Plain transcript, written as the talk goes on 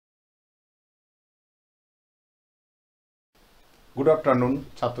Good afternoon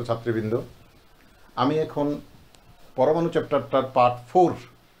ছাত্রছাত্রীবৃন্দ। আমি এখন পরমাণু চ্যাপ্টারটার পার্ট 4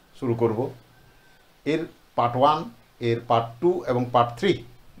 শুরু করব। এর পার্ট 1, এর পার্ট 2 এবং পার্ট 3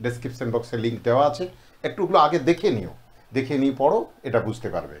 ডেসক্রিপশন বক্সে লিঙ্ক দেওয়া আছে। একটুগুলো আগে দেখে নিয়ে পড়ো, এটা বুঝতে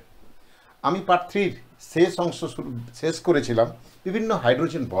পারবে। আমি পার্ট 3 শেষ অংশ শেষ করেছিলাম বিভিন্ন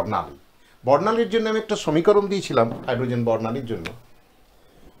হাইড্রোজেন বর্ণালীর জন্য আমি একটা সমীকরণ দিয়েছিলাম। হাইড্রোজেন বর্ণালীর জন্য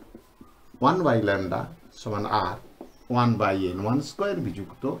 1/λ সমান r 1/n1 square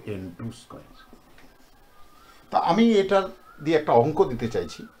বিযুক্ত n2 square. তা আমি এটার দিয়ে একটা অঙ্ক দিতে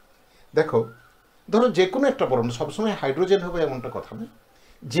চাইছি। দেখো, ধরো যে কোনো একটা পরমাণু, সবসময় হাইড্রোজেন হবে এমনটা কথা নয়,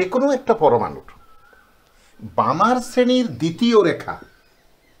 যে কোনো একটা পরমাণুর বামার শ্রেণীর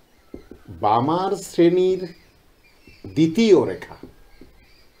দ্বিতীয়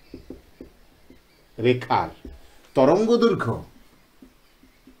রেখার তরঙ্গ দৈর্ঘ্য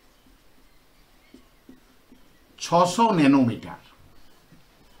 600 ন্যানোমিটার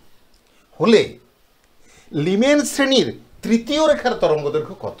হলে লিমেন শ্রেণীর তৃতীয় রেখার তরঙ্গ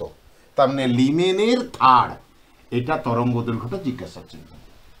দৈর্ঘ্য কত? তার মানে লিমেনের থার্ড এটা তরঙ্গ দৈর্ঘ্যটা জিজ্ঞাসা ছিল।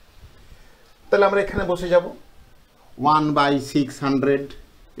 তাহলে আমরা এখানে বসে যাব 1/600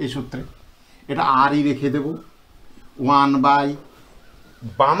 এই সূত্রে, এটা আরই রেখে দেব। 1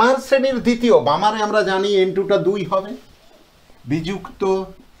 বামার শ্রেণীর দ্বিতীয়, বামারে আমরা জানি n2টা 2 হবে, বিযুক্ত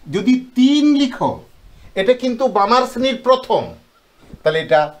যদি 3 লিখো, এটা কিন্তু বামার শ্রেণীর প্রথম, তাহলে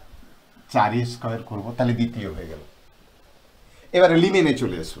এটা 4 স্কোয়ার করবো, তাহলে দ্বিতীয় হয়ে গেল। এবারে লিমেনে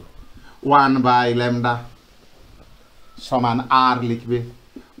চলে এসো, 1/λ সমান আর লিখবে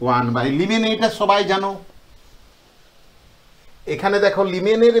 1/লিমেনে, এটা সবাই জানো। এখানে দেখো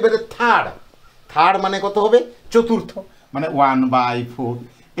লিমেনের এবারে থার্ড মানে কত হবে? চতুর্থ, মানে 1/4।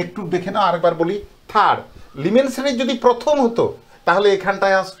 একটু দেখে নাও, আরেকবার বলি। থার্ড লিমেন শ্রেণীর যদি প্রথম হতো তাহলে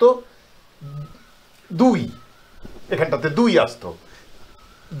এখানটায় আসতো 2, এখানটাতে 2 আসতো,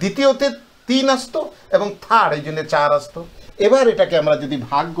 দ্বিতীয়তে 3 আসতো এবং থার্ড এই জন্য 4 আসতো। এবার এটাকে আমরা যদি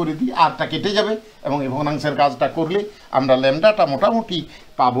ভাগ করে দিই, আরটা কেটে যাবে এবং এই ভগ্নাংশের কাজটা করলে আমরা ল্যামডাটা মোটামুটি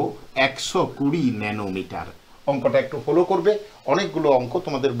পাবো 120 ন্যানোমিটার। অঙ্কটা একটু ফলো করবে, অনেকগুলো অঙ্ক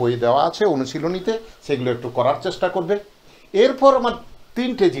তোমাদের বইয়ে দেওয়া আছে অনুশীলনীতে, সেগুলো একটু করার চেষ্টা করবে। এরপর আমার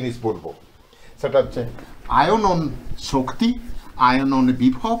 3টে জিনিস বলবো, সেটা হচ্ছে আয়নন শক্তি, আয়নন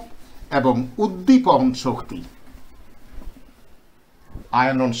বিভব এবং উদ্দীপন শক্তি।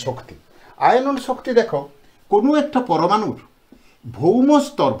 আয়নন শক্তি দেখো, কোনো একটা পরমাণুর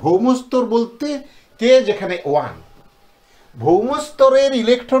ভৌমস্তর বলতে কে, যেখানে 1, ভৌমস্তরের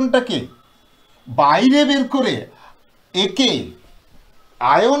ইলেকট্রনটাকে বাইরে বের করে একে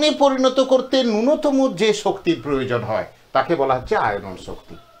আয়নে পরিণত করতে ন্যূনতম যে শক্তির প্রয়োজন হয় তাকে বলা হচ্ছে আয়নন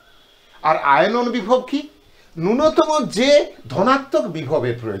শক্তি। আর আয়নন বিভব কি? ন্যূনতম যে ধনাত্মক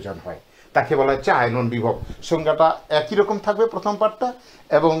বিভবের প্রয়োজন হয় তাকে বলা হচ্ছে আয়নন বিভব। সংজ্ঞাটা একই রকম থাকবে প্রথম পার্টটা,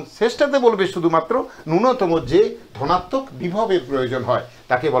 এবং শেষটাতে বলবে শুধুমাত্র ন্যূনতম যে ধনাত্মক বিভবের প্রয়োজন হয়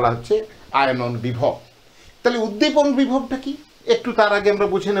তাকে বলা হচ্ছে আয়নন বিভব। তাহলে উদ্দীপন বিভবটা কি? একটু তার আগে আমরা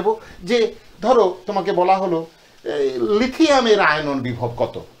বুঝে নেব যে ধরো তোমাকে বলা হলো লিথিয়ামের আয়নন বিভব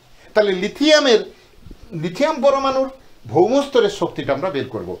কত, তাহলে লিথিয়াম পরমাণুর ভৌমস্তরের শক্তিটা আমরা বের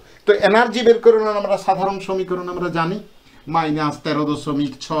করব। তো এনার্জি বের করে আমরা সাধারণ সমীকরণ আমরা জানি,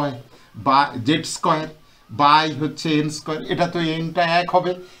 -13.6 বা জেড স্কোয়ার বাই হচ্ছে এন স্কোয়ার। এটা তো এনটা 1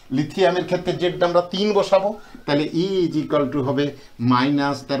 হবে, লিথিয়ামের ক্ষেত্রে জেডটা আমরা 3 বসাবো, তাহলে ই ইজ ইকুয়াল টু হবে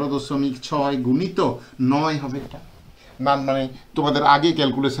 -13.6 গুণিত 9 হবে। এটা মানে তোমাদের আগে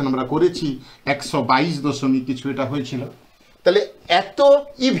ক্যালকুলেশন আমরা করেছি 122 কিছু এটা হয়েছিল। তাহলে এত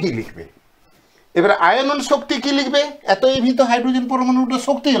ইভি লিখবে। এবার আয়নন শক্তি কি লিখবে? এত ইভি তো হাইড্রোজেন পরমাণুটা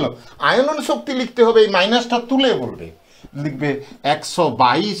শক্তি হলো, আয়নন শক্তি লিখতে হবে, এই মাইনাসটা তুলে বলবে, লিখবে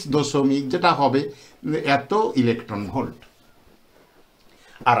 122 যেটা হবে এত ইলেকট্রন ভোল্ট।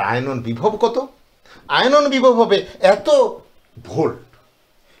 আর আয়নন বিভব কত? আয়নন বিভব হবে এত ভোল্ট।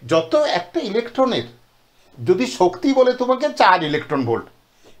 যত একটা ইলেকট্রনের যদি শক্তি বলে তোমাকে 4 ইলেকট্রন ভোল্ট,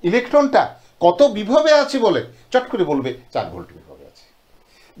 ইলেকট্রনটা কত বিভবে আছে বলে চট করে বলবে 4 ভোল্ট বিভবে আছে।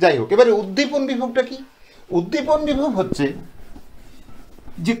 যাই হোক, এবারে উদ্দীপন বিভবটা কি? উদ্দীপন বিভব হচ্ছে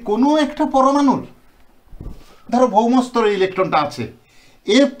যে কোনো একটা পরমাণুর, ধরো ভৌমস্তরে ইলেকট্রনটা আছে,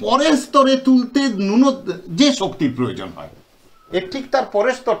 এর পরের স্তরে তুলতে যে শক্তির প্রয়োজন হয়, এর ঠিক তার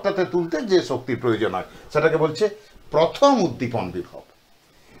পরের স্তরটাতে তুলতে যে শক্তির প্রয়োজন হয় সেটাকে বলছে প্রথম উদ্দীপন বিভব।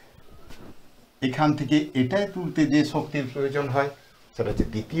 এখান থেকে এটাই তুলতে যে শক্তির প্রয়োজন হয় সেটা হচ্ছে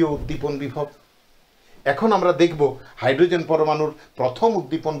দ্বিতীয় উদ্দীপন বিভব। এখন আমরা দেখব হাইড্রোজেন পরমাণুর প্রথম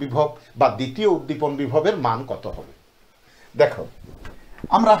উদ্দীপন বিভব বা দ্বিতীয় উদ্দীপন বিভবের মান কত হবে। দেখো,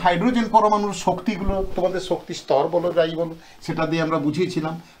 আমরা হাইড্রোজেন পরমাণুর শক্তিগুলো, তোমাদের শক্তি স্তর বলো যাই বলো, সেটা দিয়ে আমরা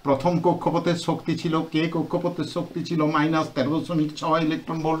বুঝিয়েছিলাম। প্রথম কক্ষপথের শক্তি ছিল, কে কক্ষপথের শক্তি ছিল -13.6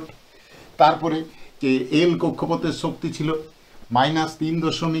 ইলেকট্রন ভোল্ট। তারপরে কে এল কক্ষপথের শক্তি ছিল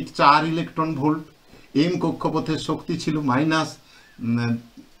 -3.4 ইলেকট্রন ভোল্ট। এম কক্ষপথের শক্তি ছিল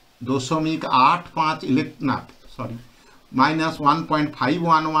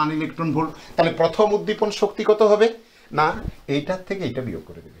 -1.511 ইলেকট্রন ভোল্ট। তাহলে প্রথম উদ্দীপন শক্তি কত হবে না, এইটার থেকে এটা বিয়োগ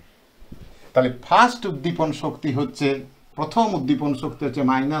করে দেবে। তাহলে ফার্স্ট উদ্দীপন শক্তি হচ্ছে, প্রথম উদ্দীপন শক্তি হচ্ছে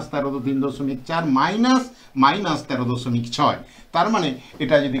 -13.4 -13.6। তার মানে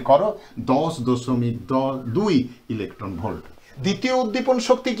এটা যদি করো 10.2 ইলেকট্রন ভোল্ট। দ্বিতীয় উদ্দীপন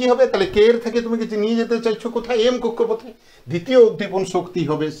শক্তি কি হবে, তাহলে কে এর থেকে তুমি কিছু নিয়ে যেতে চাইছো কোথায়, এম কক্ষপথে। দ্বিতীয় উদ্দীপন শক্তি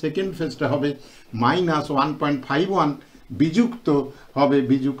হবে, সেকেন্ড ফেজটা হবে -1.51 বিযুক্ত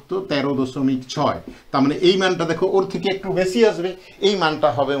 13.6। তার মানে এই মানটা দেখো ওর থেকে একটু বেশি আসবে, এই মানটা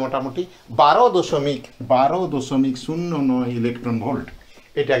হবে মোটামুটি 12.09 ইলেকট্রন ভোল্ট।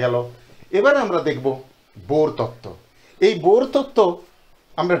 এটা গেল। এবারে আমরা দেখব বোর তত্ত্ব। এই বোর তত্ত্ব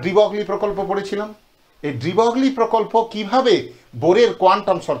আমরা ডি-ব্রগলি প্রকল্প পড়েছিলাম। এই ডি-ব্রগলি প্রকল্প কিভাবে বোরের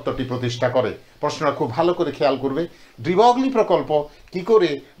কোয়ান্টাম শর্তটি প্রতিষ্ঠা করে, প্রশ্নটা খুব ভালো করে খেয়াল করবে। ডি-ব্রগলি প্রকল্প কি করে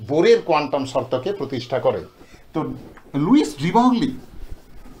বোরের কোয়ান্টাম শর্তকে প্রতিষ্ঠা করে। তো লুইস ডি-ব্রগলি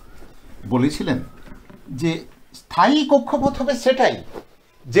বলেছিলেন যে স্থায়ী কক্ষপথ হবে সেটাই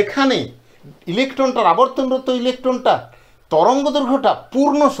যেখানে ইলেকট্রনটার, আবর্তনরত ইলেকট্রনটা তরঙ্গদৈর্ঘ্যটা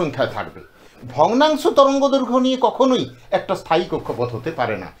পূর্ণ সংখ্যায় থাকবে। ভগ্নাংশ তরঙ্গদৈর্ঘ্য নিয়ে কখনোই একটা স্থায়ী কক্ষপথ হতে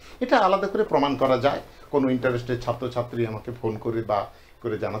পারে না। এটা আলাদা করে প্রমাণ করা যায়। কোনো ইন্টারেস্টেড ছাত্রছাত্রী আমাকে ফোন করে বা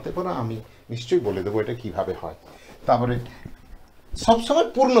করে জানাতে পারো, আমি নিশ্চয়ই বলে দেবো এটা কিভাবে হয়। তারপরে সবসময়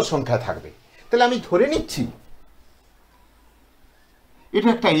পূর্ণ সংখ্যায় থাকবে। তাহলে আমি ধরে নিচ্ছি এটা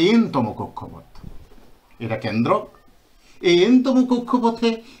একটা এন-তম কক্ষপথ, এটা কেন্দ্রক। এই এন-তম কক্ষপথে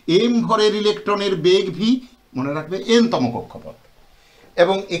এম ভরের ইলেকট্রনের বেগ ভি, মনে রাখবে এন-তম কক্ষপথ,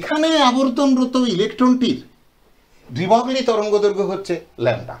 এবং এখানে আবর্তনরত ইলেকট্রনটির ডি-ব্রগলি তরঙ্গদৈর্ঘ্য হচ্ছে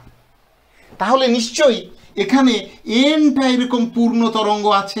ল্যাম্ডা। তাহলে নিশ্চয়ই এখানে এনটা এরকম পূর্ণ তরঙ্গ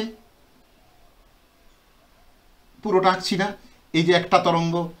আছে, পুরোটা আঁকছি না, এই যে একটা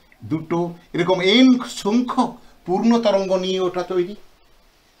তরঙ্গ, দুটো, এরকম এন সংখ্যক পূর্ণ তরঙ্গ নিয়ে ওটা তৈরি।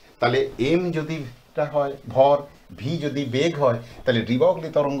 তাহলে এম যদি হয় ভর, ভি যদি বেগ হয়, তাহলে ডি-ব্রগলি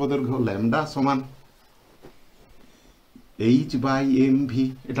তরঙ্গদৈর্ঘ্য ল্যাম্ডা সমান h/mv।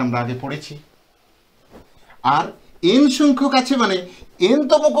 এটা আমরা আগে পড়েছি। আর এন সংখ্যক আছে মানে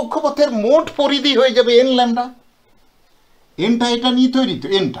এন-তম কক্ষপথের মোট পরিধি হয়ে যাবে এন ল্যাম্ডা। এনটা এটা নিয়ে তৈরি তো,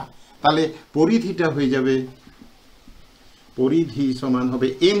 এনটা, তাহলে পরিধিটা হয়ে যাবে, পরিধি সমান হবে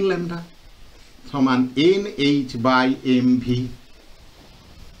এন ল্যাম্ডা সমান NH/mv।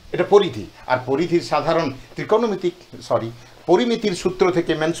 এটা পরিধি। আর পরিধির সাধারণ ত্রিকোণমিতিক পরিমিতির সূত্র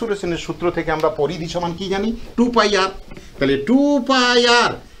থেকে, মেনসুরেশনের সূত্র থেকে আমরা পরিধি সমান কি জানি, 2πr। তাহলে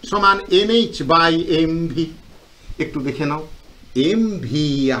 2πr সমান NH/mv। একটু দেখে নাও,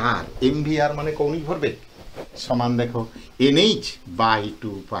 mvr মানে কৌণিক ভরবেগ সমান দেখো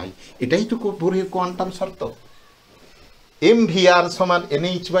NH/2π। এটাই তো বোরের কোয়ান্টাম শর্ত, mvr সমান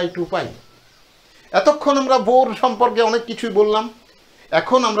NH/2π। এতক্ষণ আমরা বোর সম্পর্কে অনেক কিছুই বললাম।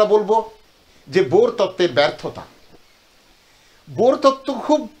 এখন আমরা বলবো যে বোর তত্ত্বের ব্যর্থতা। বোর তত্ত্ব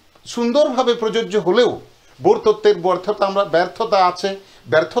খুব সুন্দরভাবে প্রযোজ্য হলেও বোর তত্ত্বের ব্যর্থতা আছে।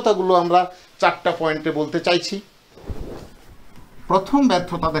 ব্যর্থতাগুলো আমরা 4টা পয়েন্টে বলতে চাইছি। প্রথম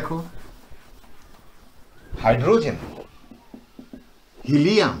ব্যর্থতা দেখো, হাইড্রোজেন,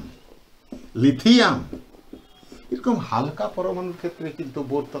 হিলিয়াম, লিথিয়াম এরকম হালকা পরমাণুর ক্ষেত্রে কিন্তু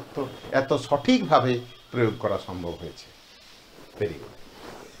বোর তত্ত্ব এত সঠিকভাবে প্রয়োগ করা সম্ভব হয়েছে। Very good.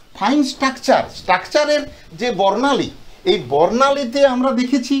 ফাইন স্ট্রাকচারের যে বর্ণালী, এই বর্ণালীতে আমরা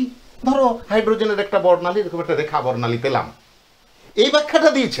দেখেছি, ধরো হাইড্রোজেনের একটা বর্ণালী, এরকম একটা রেখা বর্ণালী পেলাম, এই ব্যাখ্যাটা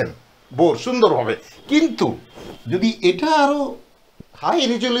দিয়েছেন বোর সুন্দরভাবে। কিন্তু যদি এটা আরো হাই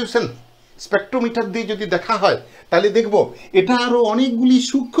রেজলিউশন স্পেকট্রোমিটার দিয়ে যদি দেখা হয়, তাহলে দেখব এটা আরো অনেকগুলি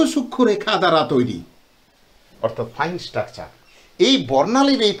সূক্ষ্ম সূক্ষ্ম রেখা দ্বারা তৈরি, অর্থাৎ ফাইন স্ট্রাকচার। এই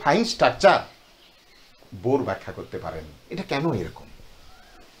বর্ণালীর এই ফাইন স্ট্রাকচার বোর ব্যাখ্যা করতে পারেন। এটা কেন এরকম,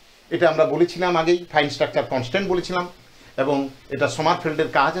 এটা আমরা বলেছিলাম আগেই, ফাইন স্ট্রাকচার কনস্ট্যান্ট বলেছিলাম, এবং এটা সমারফেল্ডের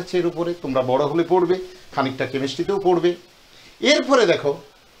কাজ আছে এর উপরে, তোমরা বড় হলে পড়বে, খানিকটা কেমিস্ট্রিতেও পড়বে। এরপরে দেখো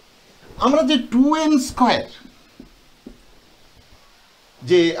আমরা যে 2n²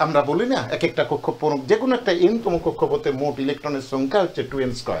 যে আমরা বলি না, এক একটা কক্ষপথ, যে কোনো একটা n-তম কক্ষপথে মোট ইলেকট্রনের সংখ্যা হচ্ছে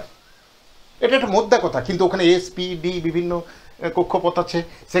 2n²। এটা একটা মোদ্দা কথা, কিন্তু ওখানে s, p, d বিভিন্ন কক্ষপথ আছে,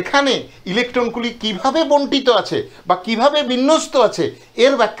 সেখানে ইলেকট্রনগুলি কিভাবে বণ্টিত আছে বা কিভাবে বিন্যস্ত আছে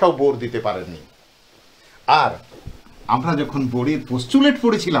এর ব্যাখ্যাও বোর দিতে পারেননি। আর আমরা যখন বোরের পোস্টুলেট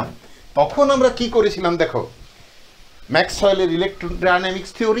পড়েছিলাম তখন আমরা কি করেছিলাম দেখো, ম্যাক্সওয়েলের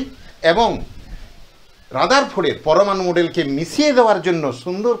ইলেকট্রোডাইনামিক্স থিওরি এবং রাদারফোর্ডের পরমাণু মডেলকে মিশিয়ে দেওয়ার জন্য,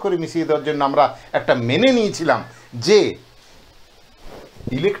 সুন্দর করে মিশিয়ে দেওয়ার জন্য আমরা একটা মেনে নিয়েছিলাম যে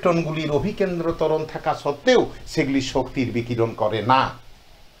ইলেকট্রনগুলির অভিকেন্দ্র ত্বরণ থাকা সত্ত্বেও সেগুলি শক্তির বিকিরণ করে না।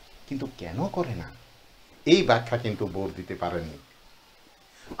 কিন্তু কেন করে না এই ব্যাখ্যা কিন্তু বোর দিতে পারেনি।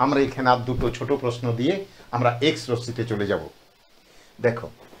 আমরা এখানে আর দুটো ছোট প্রশ্ন দিয়ে আমরা এক্স রশ্মিতে চলে যাব। দেখো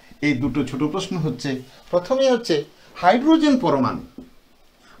এই দুটো ছোট প্রশ্ন হচ্ছে, প্রথমে হচ্ছে হাইড্রোজেন পরমাণু।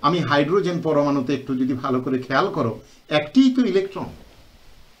 আমি হাইড্রোজেন পরমাণুতে একটু যদি ভালো করে খেয়াল করো, একটিই তো ইলেকট্রন।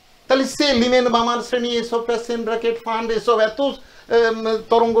 তাহলে সে লিমেন বামার শ্রেণী এসব প্যাসেন ব্র্যাকেট ফান্ড এসব এত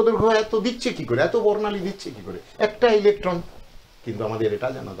তরঙ্গ দৈর্ঘ্য এত দিচ্ছে কি করে, এত বর্ণালী দিচ্ছে কি করে? একটা ইলেকট্রন। কিন্তু আমাদের এটা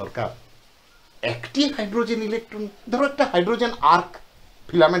জানা দরকার, একটি হাইড্রোজেন ইলেকট্রন, ধরো একটা হাইড্রোজেন আর্ক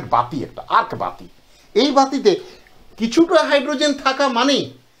ফিলামেন্ট বাতি, একটা আর্ক বাতি, এই বাতিতে কিছুটা হাইড্রোজেন থাকা মানে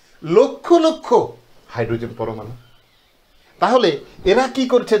লক্ষ লক্ষ হাইড্রোজেন পরমাণু। তাহলে এরা কি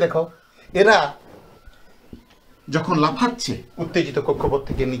করছে দেখো, এরা যখন লাফাচ্ছে উত্তেজিত কক্ষপথ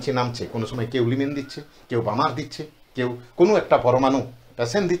থেকে নিচে নামছে, কোনো সময় কেউ লিমেন দিচ্ছে, কেউ বামার দিচ্ছে, কেউ কোনো একটা পরমাণু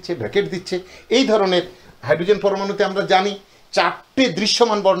প্যাসেন দিচ্ছে, ব্র্যাকেট দিচ্ছে। এই ধরনের হাইড্রোজেন পরমাণুতে আমরা জানি 4টে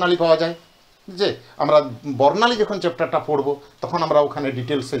দৃশ্যমান বর্ণালী পাওয়া যায়। যে আমরা বর্ণালী যখন চ্যাপ্টারটা পড়বো তখন আমরা ওখানে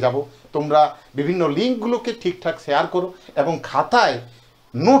ডিটেলসে যাব। তোমরা বিভিন্ন লিঙ্কগুলোকে ঠিকঠাক শেয়ার করো এবং খাতায়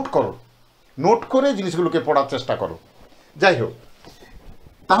নোট করো, নোট করে জিনিসগুলোকে পড়ার চেষ্টা করো। যাই হোক,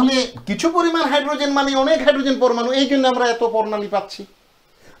 তাহলে কিছু পরিমাণ হাইড্রোজেন মানে অনেক হাইড্রোজেন পরমাণু, এই জন্য আমরা এত বর্ণালী পাচ্ছি।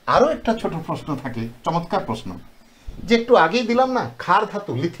 আরও একটা ছোট প্রশ্ন থাকে, চমৎকার প্রশ্ন, যে একটু আগেই দিলাম না, ক্ষার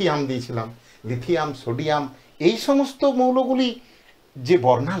ধাতু লিথিয়াম দিয়েছিলাম, লিথিয়াম, সোডিয়াম, এই সমস্ত মৌলগুলি যে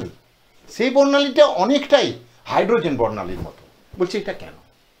বর্ণালী, সেই বর্ণালীটা অনেকটাই হাইড্রোজেন বর্ণালীর মতো। বলছি এটা কেন?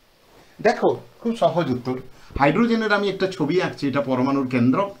 দেখো খুব সহজ উত্তর। হাইড্রোজেনের আমি একটা ছবি আঁকছি, এটা পরমাণুর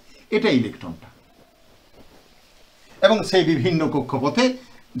কেন্দ্রক, এটা ইলেকট্রনটা, এবং সেই বিভিন্ন কক্ষপথে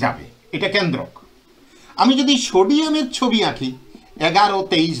যাবে, এটা কেন্দ্রক। আমি যদি সোডিয়ামের ছবি আঁকি 11,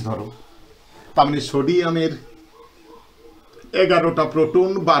 23 ধরো, তার মানে সোডিয়ামের 11টা প্রোটন,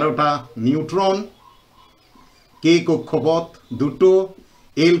 12টা নিউট্রন, কে কক্ষপথ 2টো,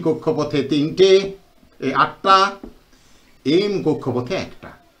 এল কক্ষপথে 3টে, 8টা, এম কক্ষপথে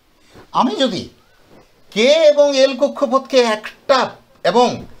 1টা। আমি যদি কে এবং এল কক্ষপথকে একটা এবং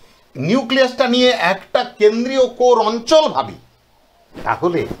নিউক্লিয়াসটা নিয়ে একটা কেন্দ্রীয় কোর অঞ্চল ভাবি,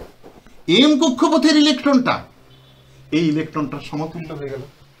 তাহলে এম কক্ষপথের ইলেকট্রনটা এই ইলেকট্রনটার সমতুল্য হয়ে গেল।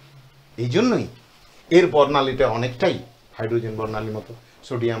 এই জন্যই এর বর্ণালীটা অনেকটাই হাইড্রোজেন বর্ণালীর মতো,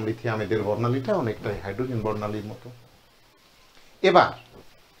 সোডিয়াম, লিথিয়াম এদের বর্ণালীটা অনেকটাই হাইড্রোজেন বর্ণালীর মতো। এবার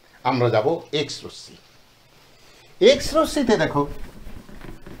আমরা যাব এক্স রশ্মি। এক্স রশ্মিতে দেখো,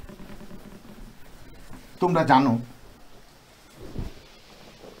 তোমরা জানো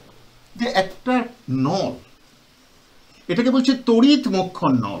যে একটা নল, এটাকে বলছে তড়িৎ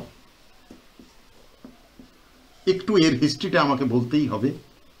মোক্ষণ নল। একটু এর হিস্ট্রিটা আমাকে বলতেই হবে,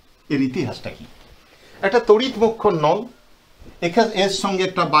 এর ইতিহাসটা কি। একটা তড়িৎ মোক্ষণ নল, এখানে এর সঙ্গে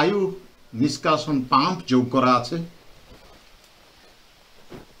একটা বায়ু নিষ্কাশন পাম্প যোগ করা আছে।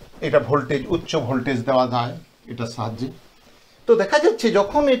 এটা ভোল্টেজ, উচ্চ ভোল্টেজ দেওয়া যায় এটার সাহায্যে। তো দেখা যাচ্ছে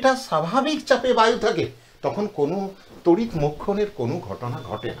যখন এটা স্বাভাবিক চাপে বায়ু থাকে তখন কোনো তড়িৎ মোক্ষণের কোনো ঘটনা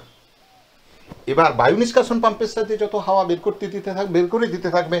ঘটে না। এবার বায়ু নিষ্কাশন পাম্পের সাথে যত হাওয়া বের করে দিতে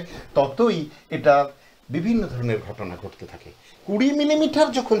থাকবে ততই এটা বিভিন্ন ধরনের ঘটনা ঘটতে থাকে। 20 মিলিমিটার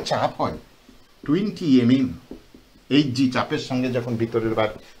যখন চাপ হয়, 20 mm HG চাপের সঙ্গে যখন ভিতরের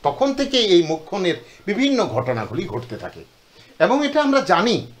বাইরে, তখন থেকে এই মোক্ষণের বিভিন্ন ঘটনাগুলি ঘটতে থাকে। এবং এটা আমরা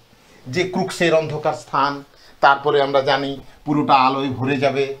জানি যে ক্রুক্সের অন্ধকার স্থান, তারপরে আমরা জানি পুরোটা আলোয় ভরে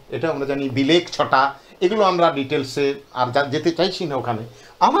যাবে, এটা আমরা জানি বিলেক ছটা, এগুলো আমরা ডিটেলসে আর যেতে চাইছি না ওখানে।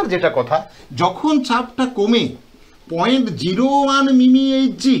 আমার যেটা কথা, যখন চাপটা কমে 0.01 মিমি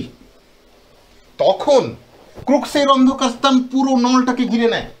HG, তখন ক্রুক্সের অন্ধকার স্থান পুরো নলটাকে ঘিরে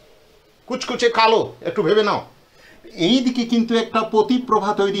নেয়, কুচকুচে কালো, একটু ভেবে নাও। এই দিকে কিন্তু একটা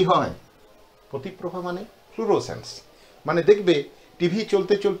প্রতিপ্রভা তৈরি হয়। প্রতিপ্রভা মানে ফ্লুরোসেন্স, মানে দেখবে টিভি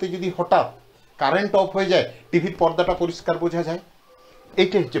চলতে চলতে যদি হঠাৎ কারেন্ট অফ হয়ে যায়, টিভির পর্দাটা পরিষ্কার বোঝা যায়,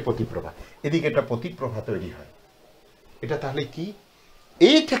 এইটাই হচ্ছে প্রতিপ্রভা। এদিকে একটা প্রতিপ্রভা তৈরি হয়। এটা তাহলে কি?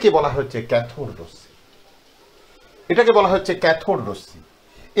 এইটাকে বলা হচ্ছে ক্যাথোড রশ্মি। এটাকে বলা হচ্ছে ক্যাথোড রশ্মি।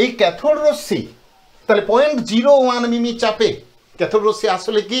 এই ক্যাথোড রশ্মি তাহলে 0.01 মিমি চাপে ক্যাথোড রশ্মি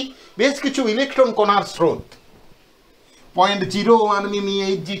আসলে কি? বেশ কিছু ইলেকট্রন কণার স্রোত 0.01 মিমি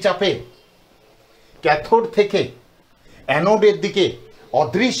HG চাপে ক্যাথোড থেকে অ্যানোডের দিকে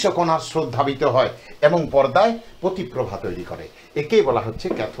অদৃশ্য কণার স্রোত ধাবিত হয় এবং পর্দায় প্রতিপ্রভা তৈরি করে। একেই বলা হচ্ছে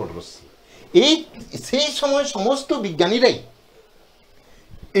ক্যাথোড রশ্মি। এই সেই সময় সমস্ত বিজ্ঞানীরাই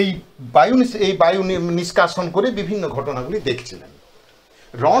এই বায়ু নিষ্কাশন করে বিভিন্ন ঘটনাগুলি দেখছিলেন।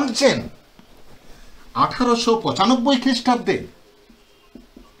 রন্টজেন 1895 খ্রিস্টাব্দে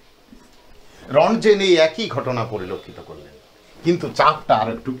রন্টজেন এই একই ঘটনা পরিলক্ষিত করলেন, কিন্তু চাপটা আর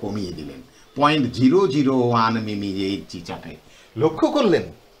একটু কমিয়ে দিলেন, 0.001 মিমি এইচজি চাপে। লক্ষ্য করলেন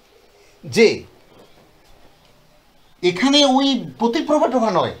যে এখানে ওই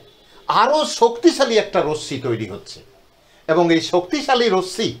প্রতিপ্রভা নয়, আরো শক্তিশালী একটা রশ্মি তৈরি হচ্ছে, এবং এই শক্তিশালী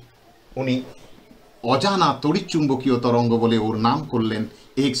রশ্মি উনি অজানা তড়িৎচুম্বকীয় তরঙ্গ বলে ওর নাম করলেন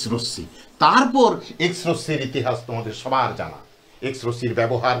এক্স রশ্মি। তারপর এক্স রশ্মির ইতিহাস তোমাদের সবার জানা, এক্স রশ্মির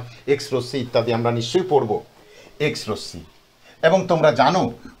ব্যবহার, এক্স রশ্মি ইত্যাদি আমরা নিশ্চয়ই পড়ব। এক্স রশ্মি, এবং তোমরা জানো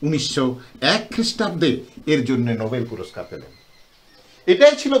 1901 খ্রিস্টাব্দে এর জন্য নোবেল পুরস্কার পেলেন।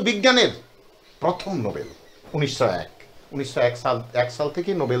 এটাই ছিল বিজ্ঞানের প্রথম নোবেল। 1901 সাল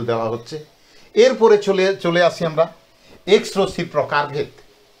থেকে নোবেল দেওয়া হচ্ছে। এরপরে চলে আসি আমরা এক্স রশ্মির প্রকারভেদ,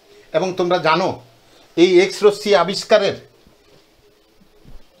 এবং তোমরা জানো এই এক্স রশ্মি আবিষ্কারের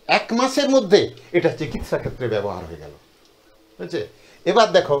 1 মাসের মধ্যে এটা চিকিৎসা ক্ষেত্রে ব্যবহার হয়ে গেল, বুঝছে? এবার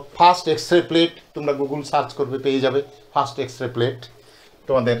দেখো ফার্স্ট এক্স রে প্লেট, তোমরা গুগল সার্চ করবে পেয়ে যাবে ফার্স্ট এক্স রে প্লেট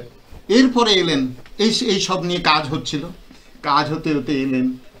তোমাদের। এরপরে এলেন এই সব নিয়ে কাজ হচ্ছিল, কাজ হতে হতে এলেন,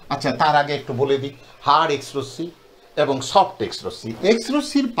 আচ্ছা তার আগে একটু বলে দিই, হার্ড এক্স রশ্মি এবং সফট এক্স রশ্মি। এক্স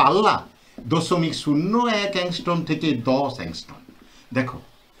রশ্মির পাল্লা 0.01 অ্যাংস্ট্রম থেকে 10 অ্যাংস্ট্রম। দেখো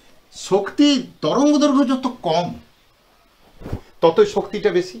শক্তি তরঙ্গদৈর্ঘ্য যত কম ততই শক্তিটা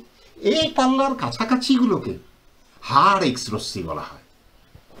বেশি। এই পাল্লার কাছাকাছিগুলোকে হার্ড এক্স রশ্মি বলা হয়,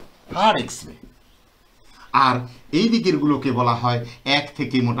 হার্ড এক্স রে। আর এই দিকেরগুলোকে বলা হয় 1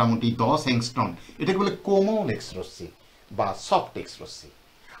 থেকে মোটামুটি 10 অ্যাংস্ট্রম, এটাকে বলে কোমল এক্স রশ্মি বা সফট এক্স রশ্মি।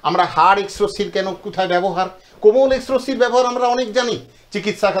 আমরা হার্ড এক্স রশ্মির কেন কোথায় ব্যবহার, কোমল এক্স রশ্মির ব্যবহার আমরা অনেক জানি,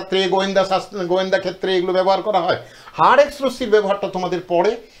 চিকিৎসা ক্ষেত্রে, গোয়েন্দা ক্ষেত্রে এগুলো ব্যবহার করা হয়। হার্ড এক্স রশ্মির ব্যবহারটা তোমাদের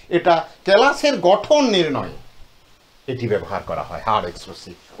পড়ে, এটা ক্যালাসের গঠন নির্ণয় এটি ব্যবহার করা হয়। হার্ড এক্স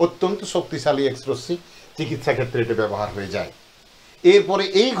রশ্মি অত্যন্ত শক্তিশালী এক্স রশ্মি, চিকিৎসা ক্ষেত্রে এটা ব্যবহার হয়ে যায়। এরপরে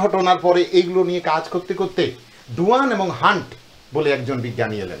এই ঘটনার পরে এইগুলো নিয়ে কাজ করতে করতে ডুয়ান এবং হান্ট বলে একজন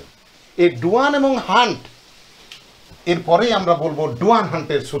বিজ্ঞানী এলেন। এই ডুয়ান এবং হান্ট, এরপরেই আমরা বলবো ডুয়ান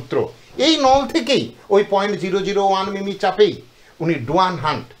হান্টের সূত্র। এই নল থেকেই ওই 0.001 মিমি চাপেই উনি ডুয়ান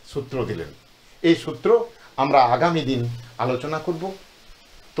হান্ট সূত্র দিলেন। এই সূত্র আমরা আগামী দিন আলোচনা করব।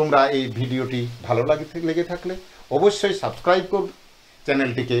 তোমরা এই ভিডিওটি ভালো লেগে থাকলে অবশ্যই সাবস্ক্রাইব করবে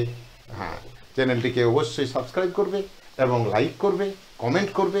চ্যানেলটিকে অবশ্যই সাবস্ক্রাইব করবে এবং লাইক করবে, কমেন্ট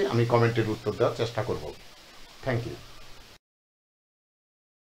করবে। আমি কমেন্টের উত্তর দেওয়ার চেষ্টা করব। Thank you.